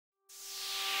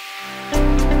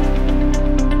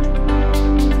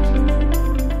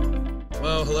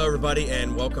Hello, everybody,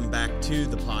 and welcome back to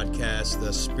the podcast,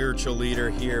 The Spiritual Leader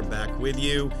here back with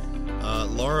you.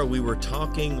 Laura, we were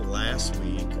talking last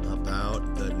week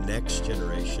about the next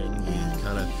generation. Yeah. We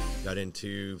kind of got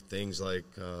into things like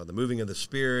the moving of the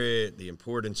Spirit, the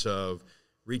importance of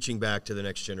reaching back to the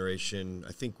next generation.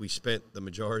 I think we spent the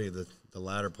majority of the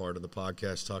latter part of the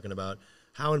podcast talking about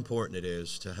how important it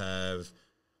is to have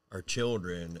our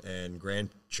children and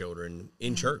grandchildren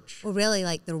in church. Well, really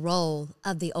like the role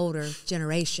of the older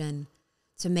generation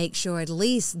to make sure at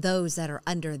least those that are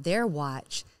under their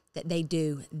watch that they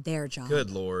do their job. Good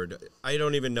Lord. I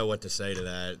don't even know what to say to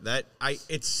that.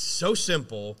 It's so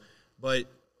simple, but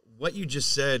what you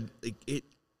just said,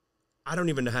 I don't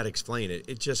even know how to explain it.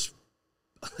 It just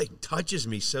touches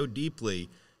me so deeply.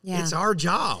 Yeah. It's our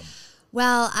job.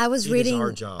 Well, I was reading,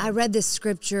 our job. I read this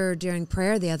scripture during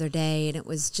prayer the other day, and it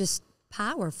was just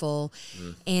powerful.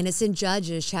 And it's in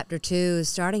Judges chapter 2,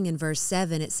 starting in verse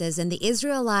 7. It says, "And the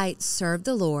Israelites served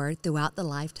the Lord throughout the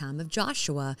lifetime of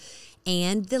Joshua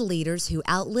and the leaders who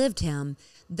outlived him,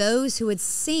 those who had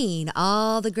seen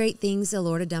all the great things the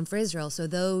Lord had done for Israel." So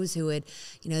those who had,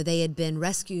 they had been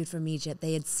rescued from Egypt.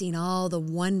 They had seen all the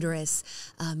wondrous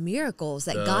miracles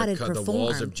that God had performed. The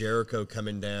walls of Jericho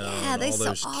coming down. Yeah, they all saw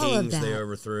those all of kings that. they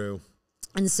overthrew.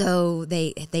 And so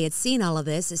they had seen all of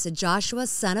this. It said, "Joshua,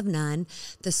 son of Nun,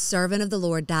 the servant of the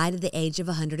Lord, died at the age of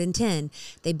 110.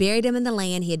 They buried him in the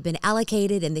land he had been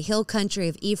allocated in the hill country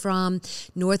of Ephraim,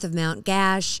 north of Mount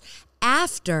Gash.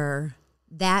 After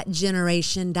that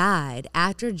generation died,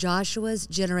 after Joshua's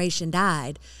generation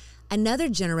died, another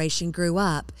generation grew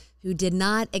up who did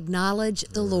not acknowledge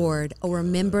the Lord or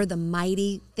remember the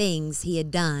mighty things he had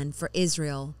done for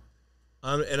Israel."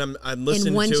 I'm listening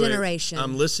in one to generation.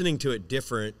 I'm listening to it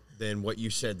different than what you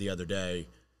said the other day.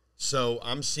 So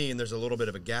I'm seeing there's a little bit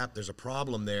of a gap. There's a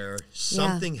problem there.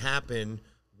 Something happened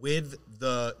with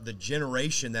the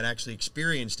generation that actually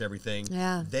experienced everything.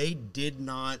 Yeah. They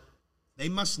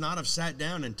must not have sat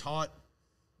down and taught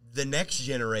the next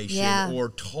generation or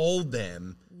told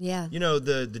them. Yeah.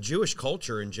 The Jewish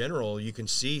culture in general, you can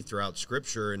see throughout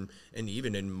Scripture and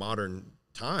even in modern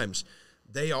times,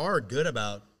 they are good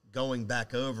about going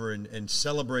back over and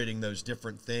celebrating those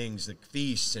different things, the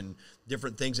feasts and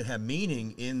different things that have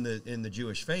meaning in the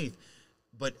Jewish faith.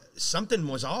 But something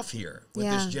was off here with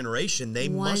this generation. They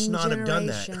must not have done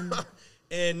that.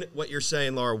 And what you're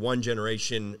saying, Laura, one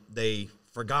generation, they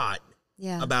forgot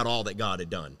about all that God had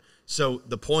done. So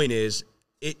the point is,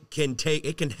 it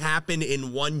can happen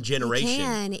in one generation. It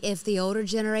can if the older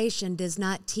generation does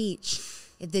not teach,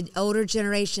 if the older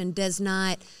generation does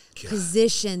not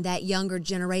position that younger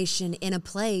generation in a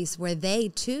place where they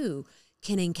too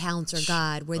can encounter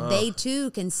God, where they too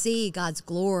can see God's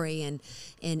glory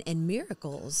and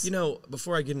miracles.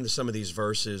 Before I get into some of these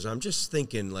verses, I'm just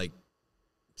thinking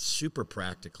super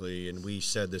practically, and we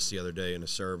said this the other day in a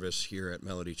service here at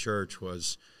Melody Church,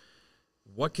 was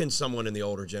what can someone in the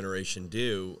older generation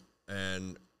do?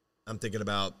 And I'm thinking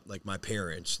about my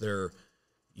parents. They're,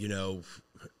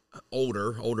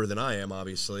 older than I am,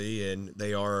 obviously, and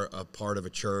they are a part of a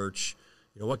church.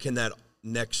 What can that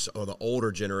next or the older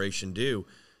generation do?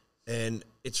 And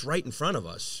it's right in front of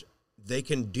us. They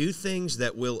can do things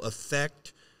that will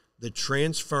affect the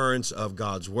transference of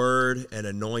God's word and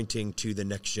anointing to the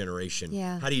next generation.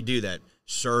 Yeah. How do you do that?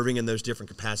 Serving in those different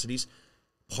capacities,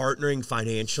 partnering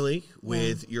financially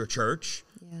with your church.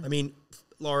 Yeah. I mean,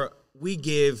 Laura, we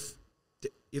give.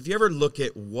 If you ever look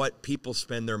at what people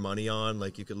spend their money on,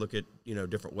 you could look at,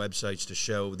 different websites to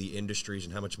show the industries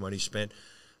and how much money spent.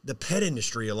 The pet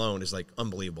industry alone is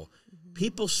unbelievable. Mm-hmm.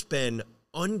 People spend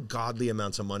ungodly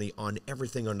amounts of money on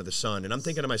everything under the sun. And I'm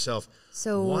thinking to myself,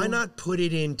 so why not put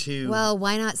it into... Well,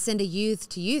 why not send a youth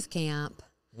to youth camp?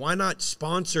 Why not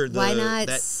sponsor Why not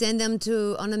send them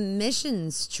on a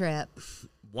missions trip?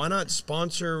 Why not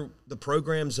sponsor the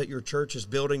programs that your church is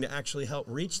building to actually help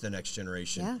reach the next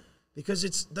generation? Yeah. Because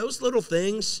it's those little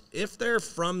things, if they're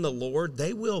from the Lord,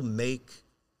 they will make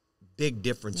big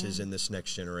differences in this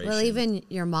next generation. Well, even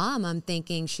your mom, I'm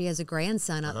thinking she has a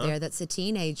grandson up there that's a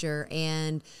teenager,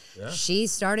 and she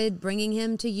started bringing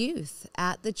him to youth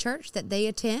at the church that they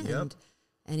attend. Yep.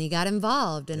 And he got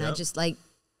involved, and I just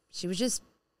she was just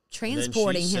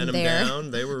transporting him there.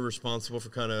 Down. They were responsible for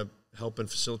kind of helping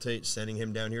facilitate sending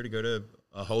him down here to go to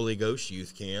a Holy Ghost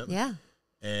youth camp. Yeah.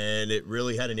 And it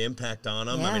really had an impact on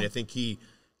him. Yeah. I mean, I think he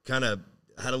kind of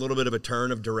had a little bit of a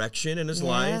turn of direction in his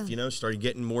life, started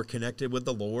getting more connected with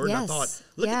the Lord. Yes. And I thought,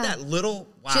 look at that little,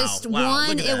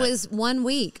 it was 1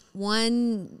 week,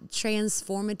 one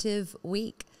transformative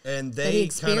week. And they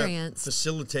kind of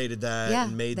facilitated that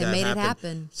and made that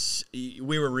happen. It happen.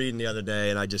 We were reading the other day,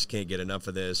 and I just can't get enough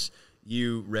of this.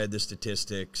 you read the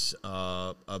statistics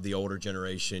of the older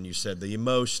generation. You said the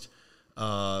most,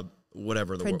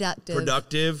 whatever the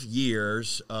productive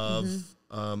years of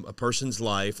a person's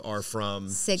life are from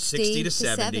 60 to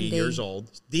 70 years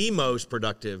old. The most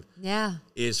productive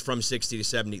is from 60 to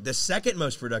 70. The second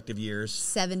most productive years,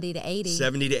 70 to 80.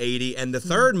 70 to 80. And the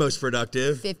third most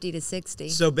productive, 50 to 60.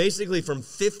 So basically from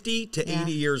 50 to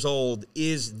 80 years old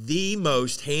is the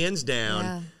most, hands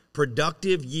down,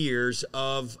 productive years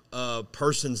of a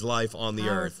person's life on the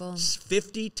earth.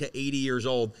 50 to 80 years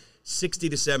old. 60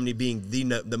 to 70 being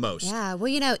the most. Yeah.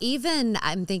 Well, even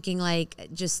I'm thinking like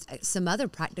just some other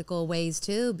practical ways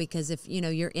too, because if,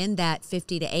 you're in that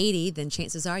 50 to 80, then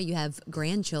chances are you have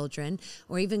grandchildren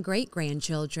or even great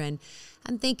grandchildren.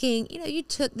 I'm thinking, you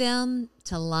took them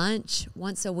to lunch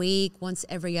once a week, once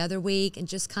every other week, and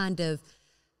just kind of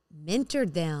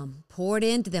mentored them, poured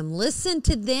into them, listened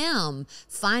to them,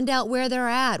 find out where they're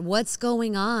at, what's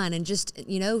going on, and just,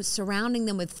 surrounding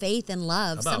them with faith and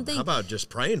love. How about just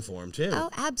praying for them, too? Oh,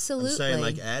 absolutely. I'm saying,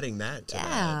 like, adding that to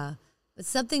that. But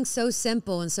something so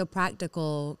simple and so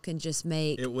practical can just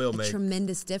make a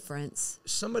tremendous difference.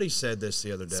 Somebody said this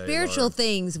the other day. Spiritual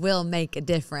things will make a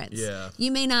difference. Yeah.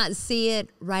 You may not see it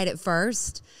right at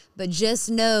first, but just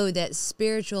know that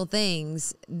spiritual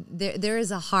things, there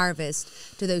is a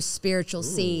harvest to those spiritual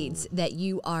seeds that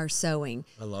you are sowing.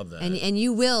 I love that. And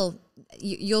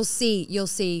you'll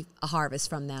see a harvest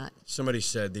from that. Somebody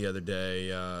said the other day,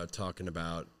 talking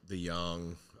about the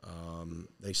young,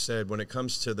 they said when it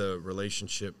comes to the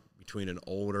relationship between an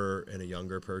older and a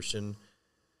younger person,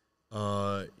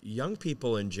 young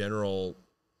people in general,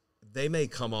 they may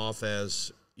come off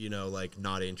as, like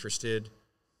not interested,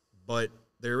 but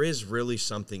there is really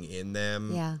something in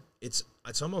them. Yeah. It's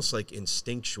almost like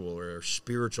instinctual or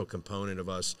spiritual component of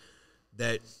us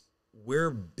that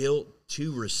we're built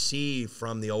to receive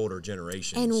from the older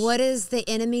generations. And what does the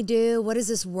enemy do? What does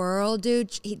this world do?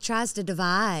 He tries to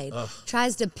divide,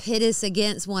 tries to pit us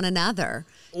against one another.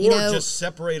 Or just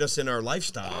separate us in our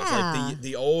lifestyles. Yeah. Like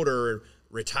the older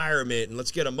retirement, and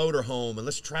let's get a motorhome, and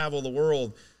let's travel the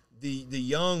world. The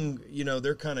young,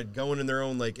 they're kind of going in their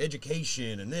own, like,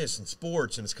 education and this and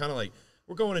sports, and it's kind of like,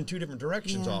 we're going in two different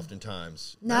directions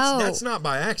oftentimes. No. That's not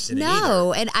by accident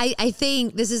either. And I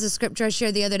think this is a scripture I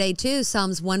shared the other day too,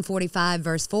 Psalms 145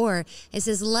 verse 4. It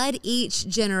says, let each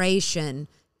generation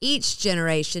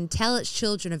tell its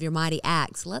children of your mighty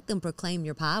acts. Let them proclaim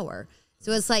your power.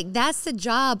 So it's like that's the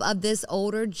job of this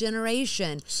older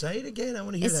generation. Say it again. I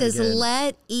want to hear that again. It says,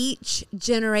 let each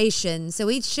generation.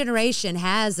 So each generation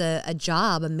has a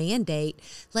job, a mandate.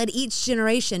 Let each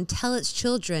generation tell its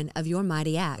children of your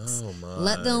mighty acts. Oh, my.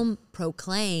 Let them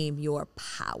proclaim your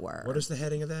power. What is the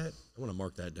heading of that? I want to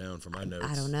mark that down for my notes.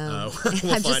 I don't know.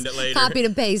 We'll find it later. Copied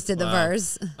and pasted the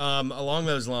verse. Along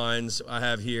those lines, I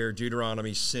have here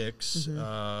Deuteronomy 6,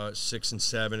 6 and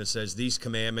 7. It says, these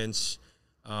commandments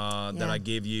that I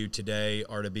give you today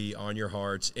are to be on your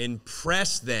hearts.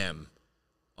 Impress them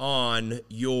on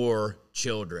your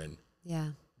children. Yeah.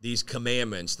 These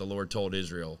commandments, the Lord told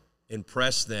Israel,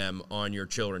 impress them on your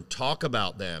children. Talk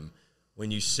about them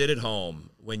when you sit at home,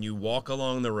 when you walk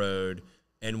along the road,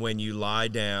 and when you lie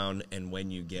down and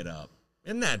when you get up.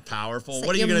 Isn't that powerful? Like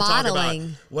what are you going to talk about?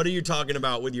 What are you talking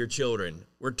about with your children?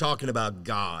 We're talking about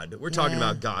God. We're talking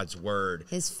about God's word.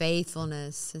 His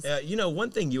faithfulness.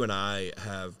 One thing you and I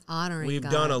have honoring we've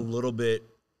God. done a little bit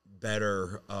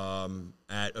better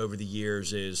at over the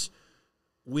years is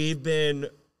we've been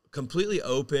completely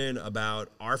open about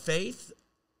our faith,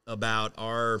 about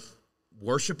our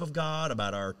worship of God,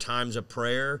 about our times of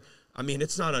prayer. I mean,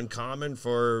 it's not uncommon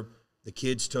for the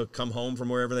kids to come home from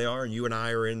wherever they are, and you and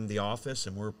I are in the office,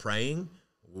 and we're praying,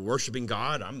 we're worshiping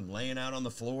God. I'm laying out on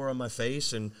the floor on my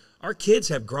face, and our kids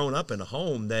have grown up in a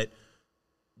home that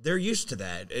they're used to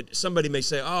that. Somebody may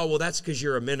say, oh, well, that's because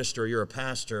you're a minister, you're a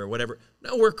pastor, or whatever.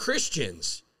 No, we're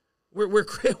Christians. We're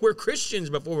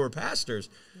Christians before we're pastors.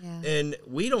 Yeah. And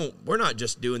we're not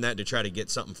just doing that to try to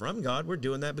get something from God. We're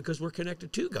doing that because we're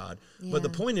connected to God. Yeah. But the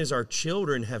point is our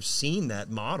children have seen that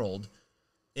modeled,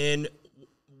 and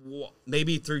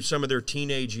maybe through some of their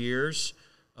teenage years,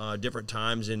 different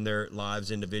times in their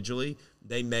lives individually,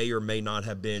 they may or may not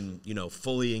have been,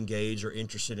 fully engaged or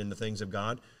interested in the things of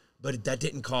God. But that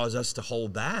didn't cause us to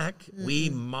hold back. Mm-hmm. We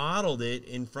modeled it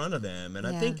in front of them. And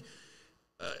I think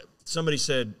somebody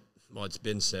said, well, it's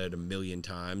been said a million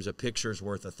times, a picture's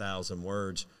worth 1,000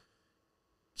 words.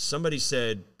 Somebody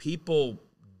said, people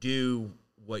do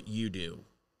what you do.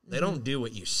 They don't do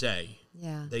what you say.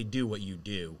 Yeah. They do what you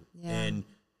do. Yeah. And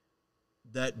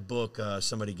that book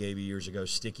somebody gave you years ago,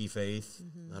 Sticky Faith,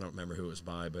 I don't remember who it was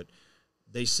by, but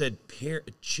they said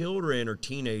children or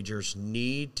teenagers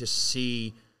need to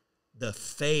see the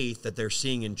faith that they're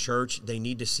seeing in church. They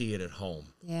need to see it at home.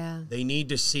 Yeah. They need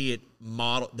to see it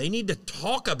modeled. They need to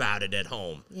talk about it at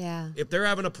home. Yeah. If they're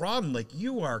having a problem, like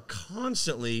you are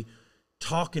constantly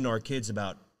talking to our kids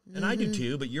about, and I do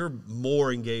too, but you're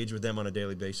more engaged with them on a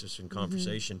daily basis in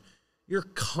conversation. You're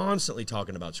constantly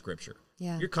talking about Scripture.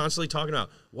 Yeah. You're constantly talking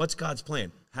about what's God's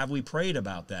plan. Have we prayed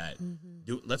about that?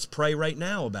 Let's pray right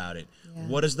now about it. Yeah.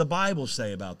 What does the Bible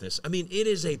say about this? I mean, it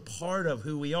is a part of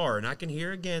who we are. And I can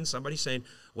hear again somebody saying,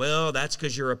 well, that's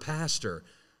because you're a pastor.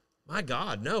 My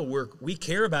God, no, we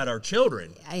care about our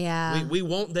children. Yeah. We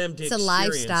want them to experience. It's a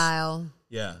lifestyle.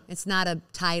 Yeah. It's not a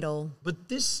title. But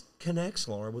this connects,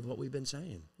 Laura, with what we've been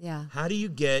saying. Yeah. How do you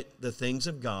get the things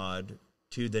of God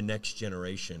to the next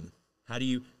generation? How do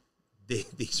you,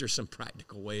 these are some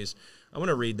practical ways. I want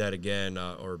to read that again,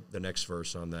 or the next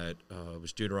verse on that. It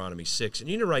was Deuteronomy 6. And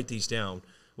you need to write these down.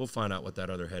 We'll find out what that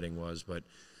other heading was. But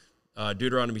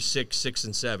Deuteronomy 6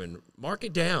 and 7. Mark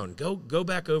it down. Go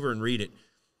back over and read it.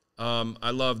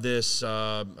 I love this.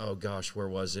 Where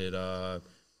was it?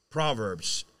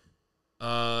 Proverbs.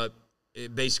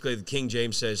 Basically, the King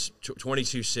James says,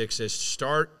 22:6 says,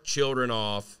 start children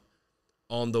off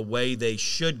on the way they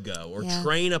should go, or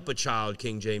train up a child,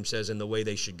 King James says, in the way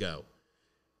they should go.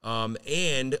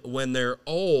 And when they're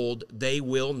old, they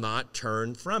will not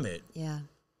turn from it. Yeah.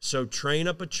 So train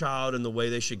up a child in the way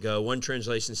they should go. One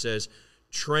translation says,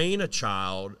 train a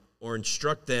child or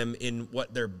instruct them in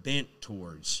what they're bent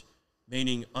towards,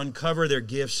 meaning uncover their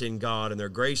gifts in God and their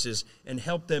graces and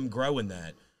help them grow in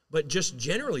that. But just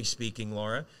generally speaking,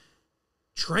 Laura,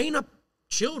 train up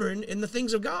children in the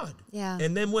things of God. Yeah.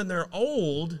 And then when they're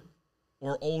old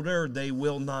or older, they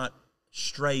will not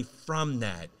stray from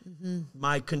that.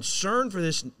 My concern for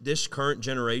this current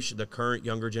generation, the current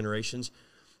younger generations,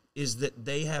 is that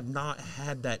they have not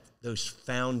had those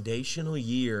foundational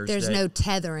years. There's no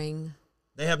tethering.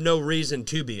 They have no reason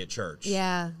to be at church.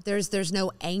 Yeah. There's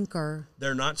no anchor.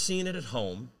 They're not seeing it at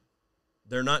home.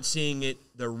 They're not seeing it,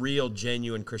 the real,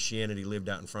 genuine Christianity lived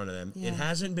out in front of them. Yeah. It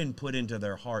hasn't been put into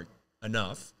their heart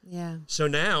enough. Yeah. So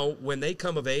now, when they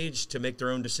come of age to make their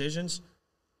own decisions,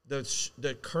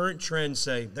 the current trends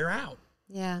say they're out.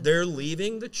 Yeah. They're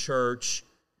leaving the church,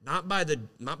 not by the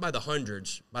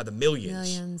hundreds, by the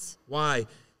millions. Why?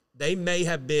 They may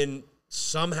have been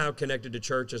somehow connected to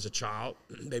church as a child,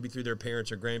 maybe through their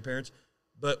parents or grandparents,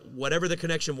 but whatever the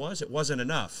connection was, it wasn't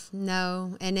enough.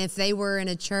 No. And if they were in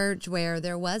a church where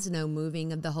there was no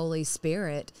moving of the Holy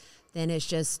Spirit, then it's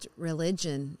just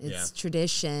religion. It's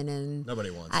tradition. And nobody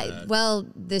wants that. Well,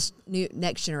 this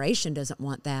next generation doesn't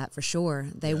want that for sure.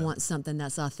 They want something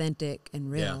that's authentic and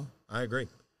real. Yeah, I agree.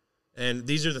 And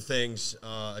these are the things,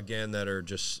 again, that are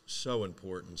just so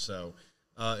important. So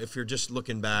if you're just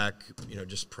looking back,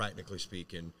 just practically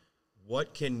speaking,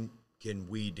 what can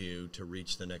we do to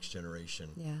reach the next generation?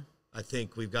 Yeah. I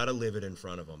think we've got to live it in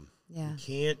front of them. Yeah. We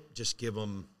can't just give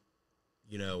them,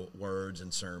 words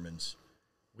and sermons.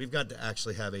 We've got to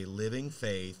actually have a living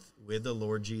faith with the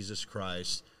Lord Jesus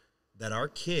Christ that our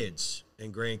kids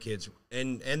and grandkids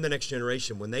and the next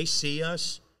generation, when they see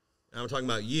us, and I'm talking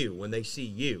about you, when they see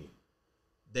you,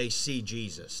 they see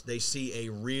Jesus. They see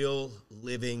a real,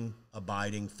 living,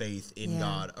 abiding faith in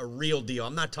God, a real deal.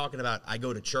 I'm not talking about I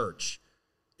go to church.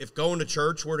 If going to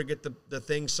church were to get the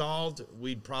thing solved,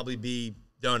 we'd probably be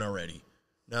done already.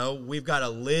 No, we've got to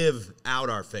live out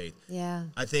our faith. Yeah.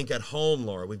 I think at home,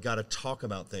 Laura, we've got to talk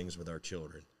about things with our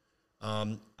children.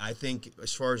 I think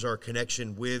as far as our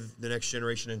connection with the next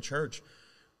generation in church,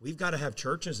 we've got to have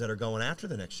churches that are going after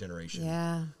the next generation.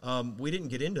 Yeah. We didn't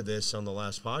get into this on the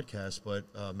last podcast, but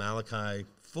Malachi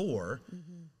 4,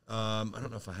 I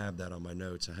don't know if I have that on my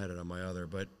notes. I had it on my other,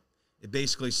 but it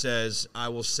basically says, I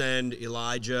will send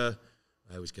Elijah.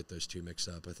 I always get those two mixed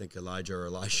up. I think Elijah or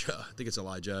Elisha. I think it's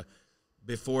Elijah.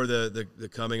 Before the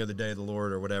coming of the day of the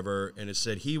Lord or whatever. And it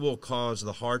said, he will cause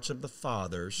the hearts of the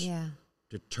fathers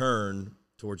to turn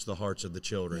towards the hearts of the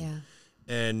children. Yeah.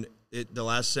 And the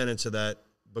last sentence of that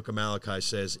book of Malachi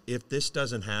says, if this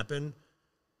doesn't happen,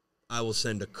 I will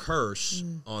send a curse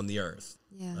on the earth.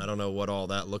 Yeah. I don't know what all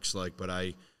that looks like, but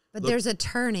there's a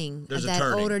turning of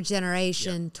that older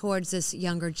generation towards this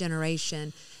younger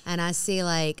generation. And I see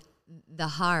the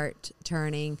heart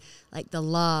turning, the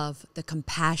love, the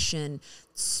compassion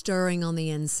stirring on the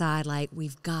inside,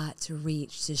 we've got to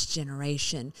reach this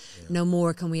generation. Yeah. No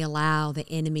more can we allow the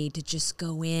enemy to just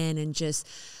go in and just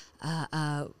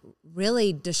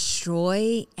really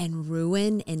destroy and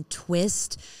ruin and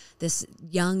twist this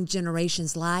young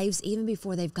generation's lives even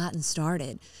before they've gotten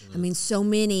started. I mean, so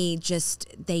many just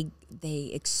they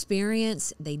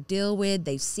experience, they deal with,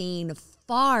 they've seen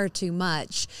far too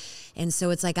much. And so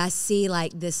it's like I see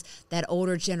like that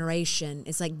older generation,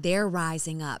 it's like they're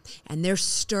rising up and they're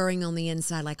stirring on the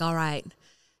inside like, all right,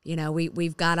 you know,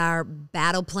 we've got our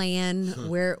battle plan.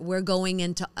 We're going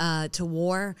into to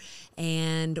war,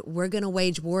 and we're going to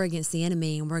wage war against the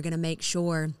enemy, and we're going to make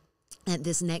sure that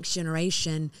this next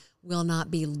generation will not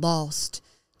be lost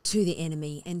to the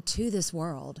enemy and to this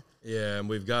world. Yeah, and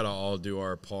we've got to all do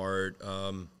our part.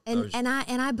 And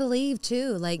I believe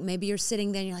too, like maybe you're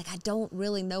sitting there and you're like, I don't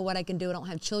really know what I can do. I don't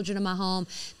have children in my home,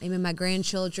 maybe my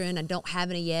grandchildren, I don't have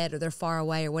any yet, or they're far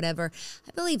away or whatever.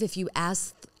 I believe if you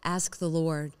ask the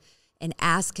Lord and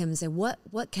ask him, say,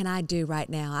 what can I do right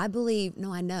now? I believe,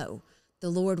 no, I know the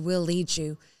Lord will lead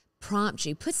you, prompt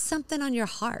you, put something on your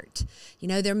heart. You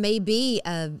know, there may be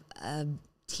a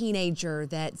teenager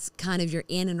that's kind of you're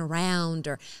in and around,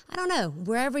 or I don't know,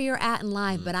 wherever you're at in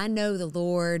life, but I know the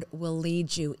Lord will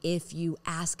lead you if you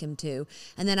ask him to.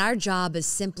 And then our job is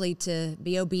simply to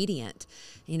be obedient.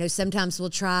 You know, sometimes we'll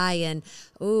try and,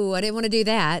 oh, I didn't want to do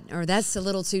that, or that's a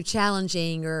little too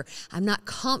challenging, or I'm not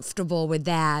comfortable with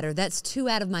that, or that's too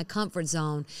out of my comfort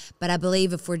zone. But I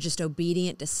believe if we're just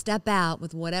obedient to step out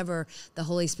with whatever the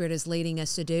Holy Spirit is leading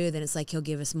us to do, then it's like he'll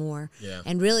give us more. Yeah.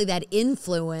 And really that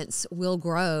influence will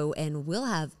grow and will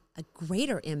have a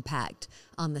greater impact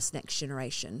on this next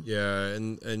generation. Yeah,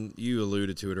 and you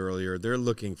alluded to it earlier. They're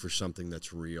looking for something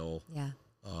that's real. Yeah.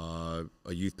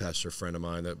 A youth pastor friend of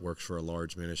mine that works for a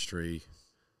large ministry,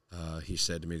 he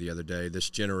said to me the other day, this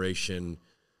generation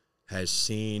has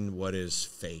seen what is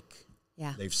fake.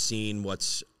 Yeah. They've seen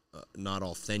what's not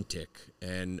authentic,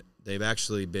 and they've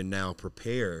actually been now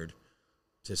prepared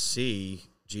to see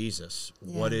Jesus,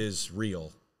 what is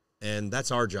real. And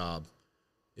that's our job,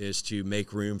 is to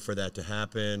make room for that to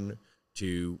happen,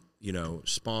 to, you know,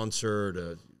 sponsor,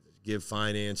 to give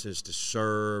finances, to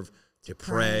serve, to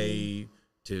pray,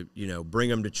 to, you know, bring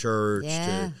them to church,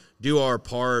 to do our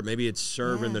part. Maybe it's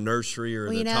serve in the nursery or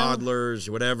the toddlers,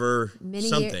 whatever,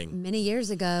 something. Many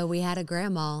years ago, we had a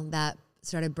grandma that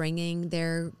started bringing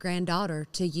their granddaughter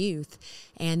to youth,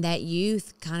 and that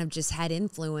youth kind of just had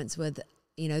influence with,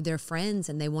 you know, their friends,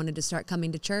 and they wanted to start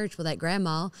coming to church. Well, that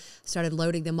grandma started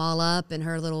loading them all up in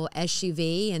her little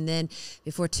SUV, and then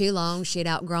before too long, she had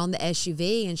outgrown the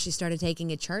SUV, and she started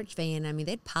taking a church van. I mean,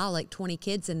 they'd pile like 20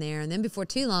 kids in there, and then before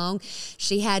too long,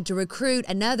 she had to recruit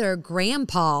another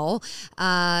grandpa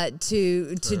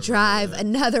to drive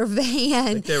another van.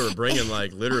 I think they were bringing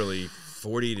like literally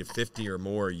 40 to 50 or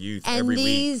more youth every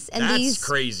week. That's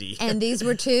crazy. And these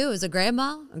were two. It was a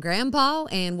grandma, a grandpa,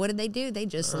 and what did they do? They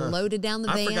just loaded down the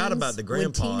vans. I forgot about the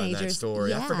grandpa in that story.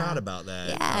 Yeah. I forgot about that.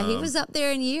 Yeah, he was up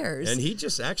there in years. And he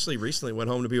just actually recently went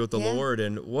home to be with the Lord,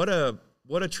 and what a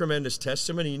tremendous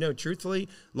testimony. You know, truthfully,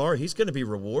 Laura, he's going to be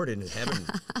rewarded in heaven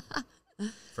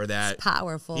for that. It's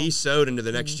powerful. He sowed into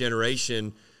the next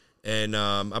generation. And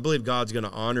I believe God's going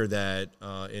to honor that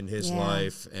in his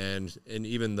life, and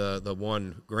even the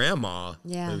one grandma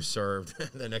who served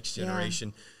the next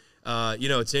generation. You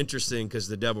know, it's interesting because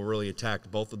the devil really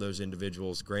attacked both of those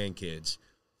individuals' grandkids.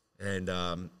 And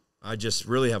I just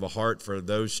really have a heart for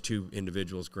those two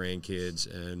individuals'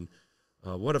 grandkids, and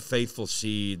what a faithful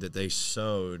seed that they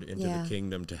sowed into the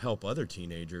kingdom to help other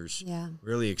teenagers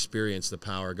really experience the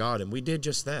power of God. And we did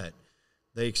just that.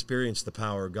 They experienced the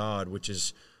power of God, which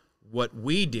is what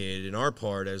we did in our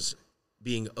part as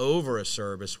being over a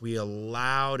service. We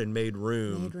allowed and made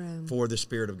room for the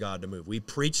Spirit of God to move. We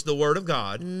preached the Word of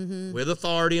God with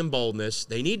authority and boldness.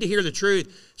 They need to hear the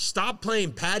truth. Stop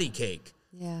playing patty cake.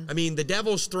 Yeah. I mean, the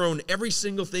devil's thrown every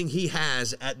single thing he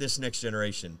has at this next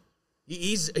generation.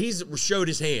 He's showed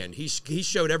his hand. He's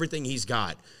showed everything he's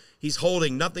got. He's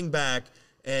holding nothing back.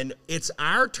 And it's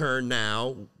our turn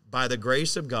now, by the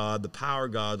grace of God, the power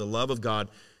of God, the love of God,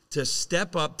 to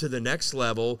step up to the next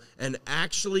level and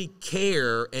actually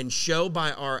care and show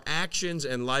by our actions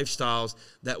and lifestyles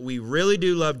that we really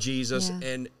do love Jesus,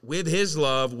 and with his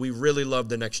love, we really love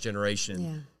the next generation.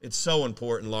 Yeah. It's so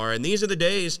important, Laura. And these are the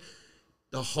days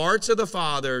the hearts of the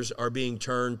fathers are being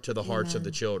turned to the hearts of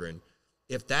the children.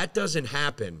 If that doesn't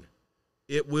happen,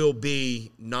 it will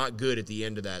be not good at the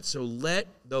end of that. So let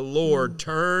the Lord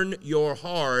turn your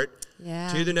heart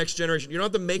to the next generation. You don't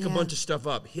have to make a bunch of stuff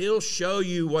up. He'll show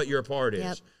you what your part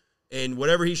is. And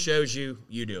whatever he shows you,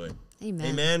 you do it. Amen.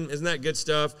 Amen. Isn't that good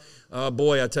stuff?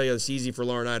 Boy, I tell you, it's easy for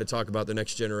Laura and I to talk about the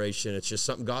next generation. It's just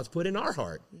something God's put in our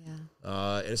heart.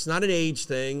 And it's not an age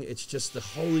thing. It's just the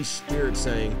Holy Spirit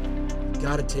saying, you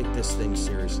got to take this thing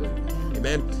seriously.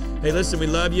 Amen. Hey, listen, we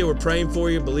love you. We're praying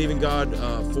for you, believing God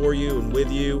for you and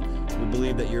with you. We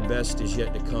believe that your best is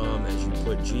yet to come as you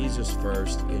put Jesus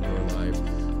first in your life.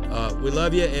 We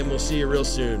love you, and we'll see you real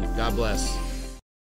soon. God bless.